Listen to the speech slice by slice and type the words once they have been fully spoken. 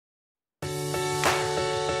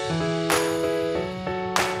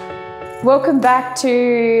Welcome back to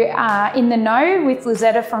In the Know with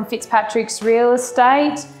Lazetta from Fitzpatricks Real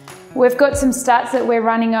Estate. We've got some stats that we're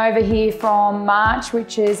running over here from March,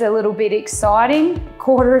 which is a little bit exciting.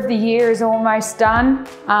 Quarter of the year is almost done,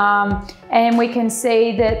 and we can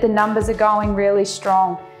see that the numbers are going really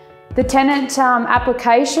strong. The tenant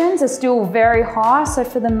applications are still very high, so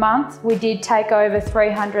for the month we did take over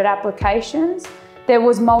 300 applications. There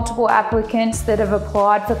was multiple applicants that have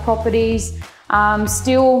applied for properties,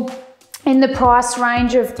 still in the price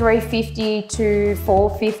range of $350 to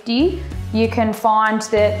 $450. You can find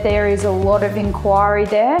that there is a lot of inquiry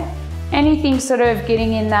there. Anything sort of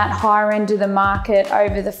getting in that higher end of the market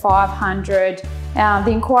over the 500.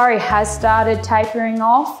 The inquiry has started tapering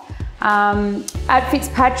off. At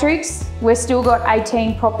Fitzpatricks, we've still got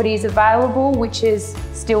 18 properties available, which is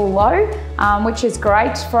still low, which is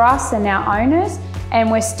great for us and our owners. And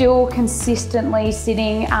we're still consistently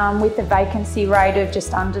sitting with a vacancy rate of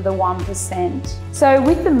just under the 1%. So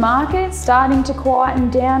with the market starting to quieten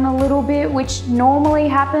down a little bit, which normally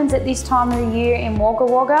happens at this time of the year in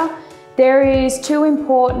Wagga, there is two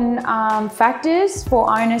important factors for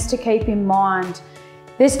owners to keep in mind.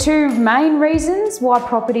 There's two main reasons why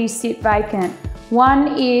properties sit vacant.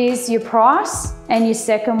 One is your price, and your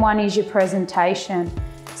second one is your presentation.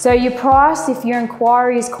 So your price, if your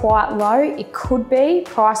inquiry is quite low, it could be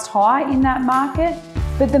priced high in that market,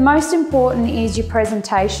 but the most important is your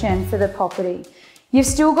presentation for the property. You've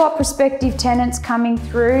still got prospective tenants coming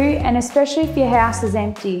through, and especially if your house is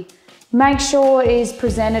empty, make sure it is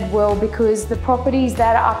presented well, because the properties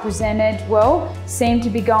that are presented well seem to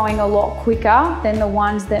be going a lot quicker than the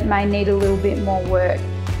ones that may need a little bit more work.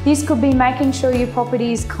 This could be making sure your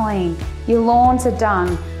property is clean, your lawns are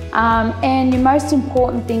done, and your most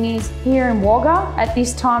important thing is here in Wagga at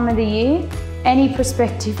this time of the year, any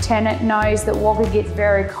prospective tenant knows that Wagga gets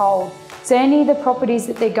very cold. So any of the properties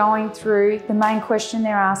that they're going through, the main question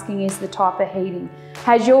they're asking is the type of heating.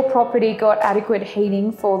 Has your property got adequate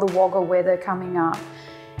heating for the Wagga weather coming up?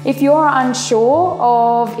 If you're unsure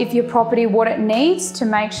of if your property what it needs, to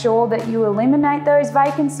make sure that you eliminate those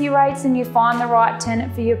vacancy rates and you find the right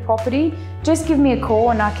tenant for your property, just give me a call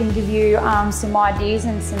and I can give you some ideas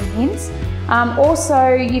and some hints.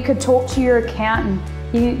 Also, you could talk to your accountant.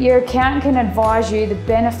 Your accountant can advise you the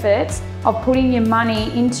benefits of putting your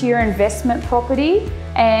money into your investment property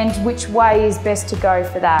and which way is best to go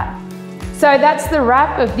for that. So that's the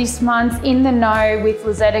wrap of this month's In the Know with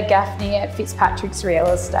Lazetta Gaffney at Fitzpatricks Real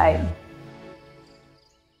Estate.